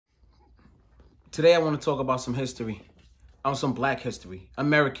Today I want to talk about some history, some Black history,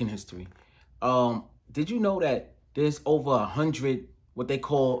 American history. Did you know that there's over 100 what they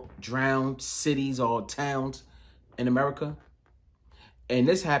call drowned cities or towns in America? And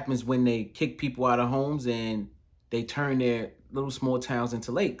this happens when they kick people out of homes and they turn their little small towns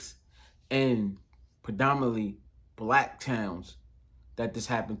into lakes. And predominantly Black towns that this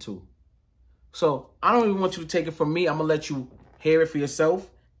happened to. So I don't even want you to take it from me. I'm going to let you hear it for yourself.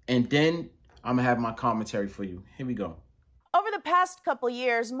 And then I'm going to have my commentary for you. Here we go. Over the past couple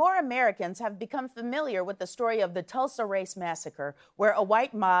years, more Americans have become familiar with the story of the Tulsa Race Massacre, where a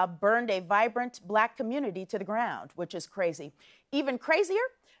white mob burned a vibrant Black community to the ground, which is crazy. Even crazier,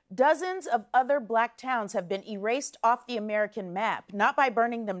 dozens of other Black towns have been erased off the American map, not by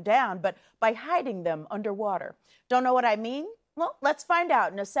burning them down, but by hiding them underwater. Don't know what I mean? Well, let's find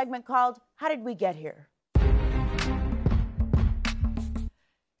out in a segment called How Did We Get Here?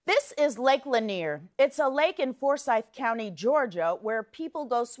 This is Lake Lanier. It's a lake in Forsyth County, Georgia, where people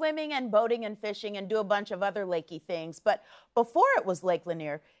go swimming and boating and fishing and do a bunch of other lakey things. But before it was Lake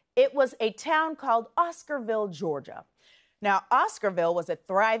Lanier, it was a town called Oscarville, Georgia. Now, Oscarville was a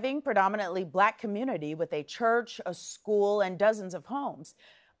thriving, predominantly Black community with a church, a school, and dozens of homes,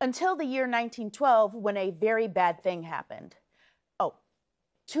 until the year 1912, when a very bad thing happened. Oh,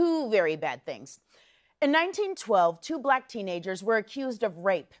 two very bad things. In 1912, two Black teenagers were accused of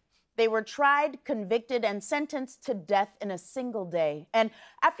rape. They were tried, convicted, and sentenced to death in a single day. And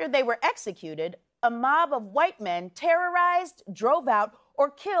after they were executed, a mob of white men terrorized, drove out, or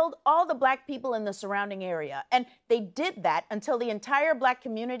killed all the Black people in the surrounding area. And they did that until the entire Black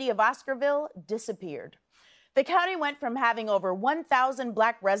community of Oscarville disappeared. The county went from having over 1,000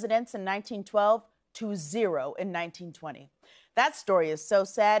 Black residents in 1912 to 0 in 1920. That story is so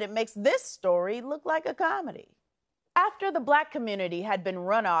sad, it makes this story look like a comedy. After the Black community had been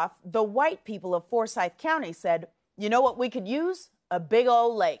run off, the white people of Forsyth County said, you know what we could use? A big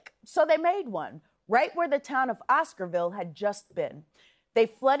old lake. So they made one, right where the town of Oscarville had just been. They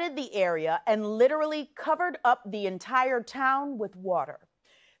flooded the area and literally covered up the entire town with water.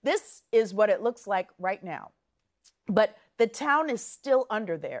 This is what it looks like right now. But the town is still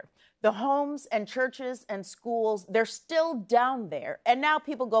under there. The homes and churches and schools, they're still down there. And now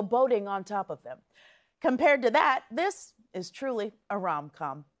people go boating on top of them. Compared to that, this is truly a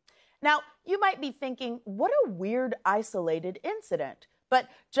rom-com. Now, you might be thinking, what a weird, isolated incident. But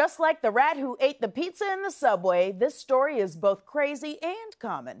just like the rat who ate the pizza in the subway, this story is both crazy and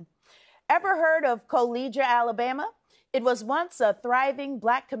common. Ever heard of Collegia, Alabama? It was once a thriving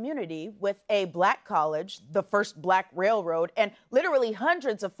Black community with a Black college, the first Black railroad, and literally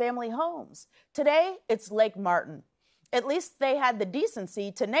hundreds of family homes. Today, it's Lake Martin. At least they had the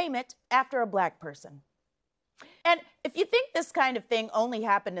decency to name it after a Black person. And if you think this kind of thing only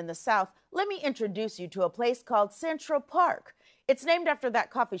happened in the South, let me introduce you to a place called Central Park. It's named after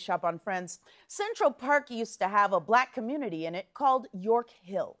that coffee shop on Friends. Central Park used to have a Black community in it called York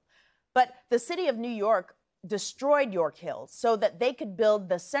Hill. But the city of New York destroyed York Hill so that they could build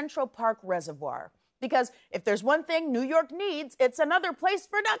the Central Park Reservoir. Because if there's one thing New York needs, it's another place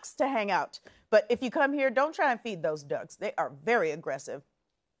for ducks to hang out. But if you come here, don't try and feed those ducks. They are very aggressive.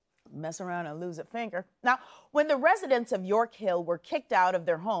 Mess around and lose a finger. Now, when the residents of York Hill were kicked out of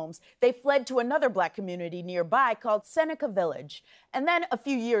their homes, they fled to another Black community nearby called Seneca Village. And then a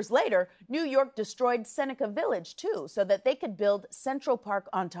few years later, New York destroyed Seneca Village too, so that they could build Central Park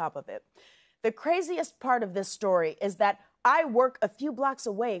on top of it. The craziest part of this story is that I work a few blocks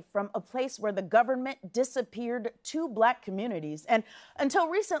away from a place where the government disappeared two Black communities. And until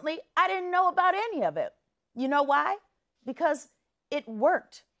recently, I didn't know about any of it. You know why? Because it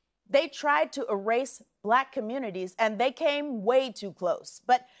worked. They tried to erase Black communities and they came way too close.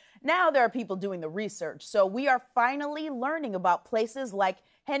 But now there are people doing the research. So we are finally learning about places like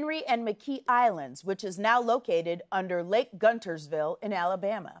Henry and McKee Islands, which is now located under Lake Guntersville in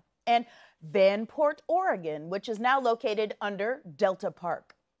Alabama, and Vanport, Oregon, which is now located under Delta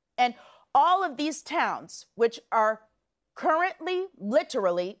Park. And all of these towns, which are currently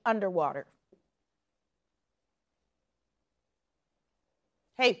literally underwater.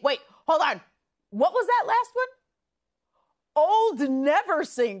 Hey, wait, hold on. What was that last one? Old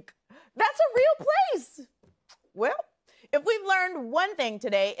Neversink. That's a real place. Well, if we've learned one thing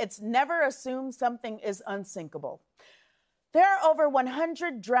today, it's never assume something is unsinkable. There are over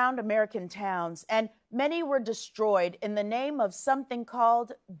 100 drowned American towns, and many were destroyed in the name of something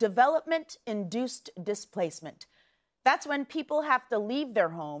called development-induced displacement. That's when people have to leave their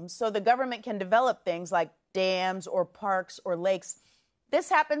homes so the government can develop things like dams or parks or lakes. This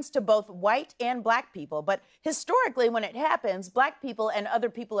happens to both white and black people, but historically, when it happens, black people and other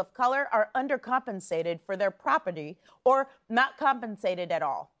people of color are undercompensated for their property or not compensated at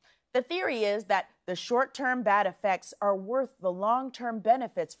all. The theory is that the short-term bad effects are worth the long-term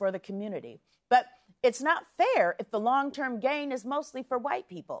benefits for the community. But it's not fair if the long-term gain is mostly for white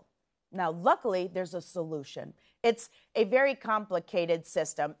people. Now, luckily, there's a solution. It's a very complicated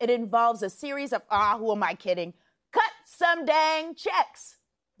system. It involves a series of, who am I kidding? Cut some dang checks.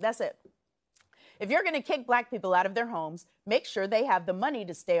 That's it. If you're going to kick black people out of their homes, make sure they have the money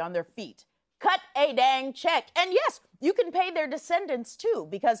to stay on their feet. Cut a dang check. And yes, you can pay their descendants too,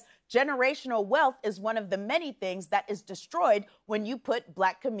 because generational wealth is one of the many things that is destroyed when you put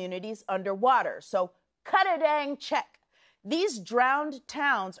black communities underwater. So cut a dang check. These drowned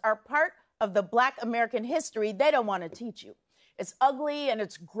towns are part of the black American history they don't want to teach you. It's ugly and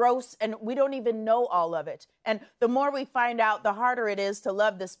it's gross, and we don't even know all of it. And the more we find out, the harder it is to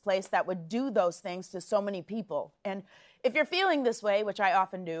love this place that would do those things to so many people. And if you're feeling this way, which I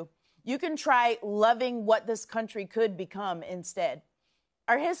often do, you can try loving what this country could become instead.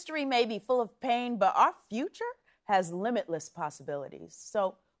 Our history may be full of pain, but our future has limitless possibilities.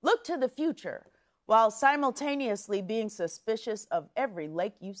 So look to the future while simultaneously being suspicious of every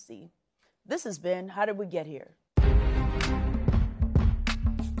lake you see. This has been How Did We Get Here?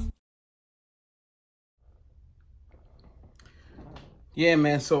 Yeah,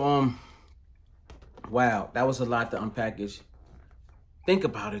 man. So, wow, that was a lot to unpackage. Think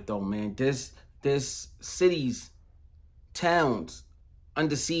about it, though, man. There's cities, towns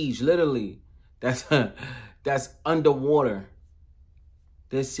under siege, literally. That's underwater.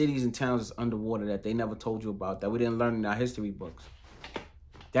 There's cities and towns that's underwater that they never told you about, that we didn't learn in our history books.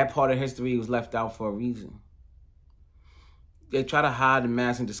 That part of history was left out for a reason. They try to hide and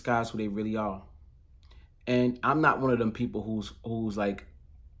mask and disguise who they really are. And I'm not one of them people who's like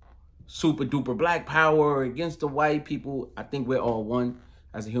super duper black power against the white people. I think we're all one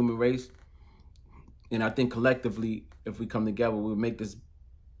as a human race. And I think collectively, if we come together, we'll make this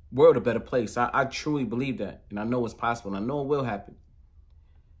world a better place. I truly believe that. And I know it's possible. And I know it will happen.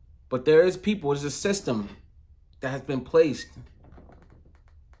 But there is people, there's a system that has been placed.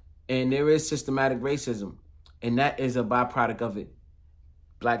 And there is systematic racism. And that is a byproduct of it.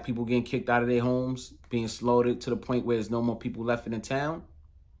 Black people getting kicked out of their homes, being slaughtered to the point where there's no more people left in the town.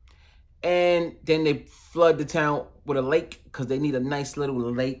 And then they flood the town with a lake because they need a nice little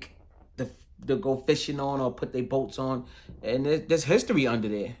lake to go fishing on or put their boats on. And there's history under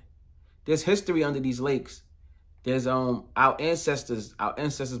there. There's history under these lakes. There's our ancestors'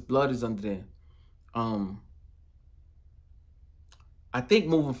 blood is under there. I think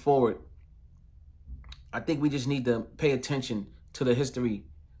moving forward, I think we just need to pay attention to the history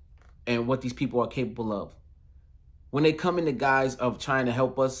and what these people are capable of. When they come in the guise of trying to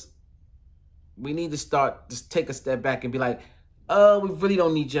help us, we need to just take a step back and be like, we really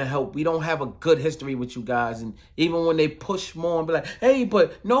don't need your help. We don't have a good history with you guys. And even when they push more and be like, hey,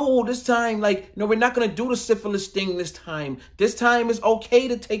 but no, this time, like, no, we're not going to do the syphilis thing this time. This time it's okay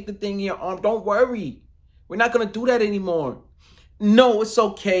to take the thing in your arm. Don't worry. We're not going to do that anymore. No, it's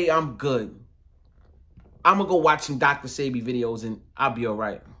okay. I'm good. I'm going to go watch some Dr. Sebi videos and I'll be all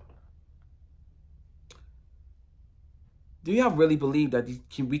right. Do y'all really believe that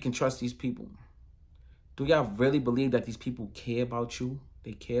we can trust these people? Do y'all really believe that these people care about you?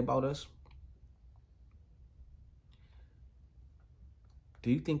 They care about us? Do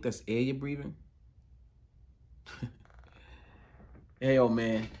you think that's air you're breathing? Hey, yo,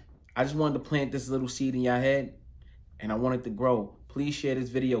 man. I just wanted to plant this little seed in your head, and I want it to grow. Please share this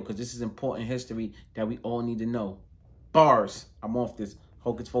video because this is important history that we all need to know. Bars. I'm off this.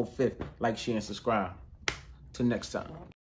 Hope it's 4/5. Like, share, and subscribe. Till next time.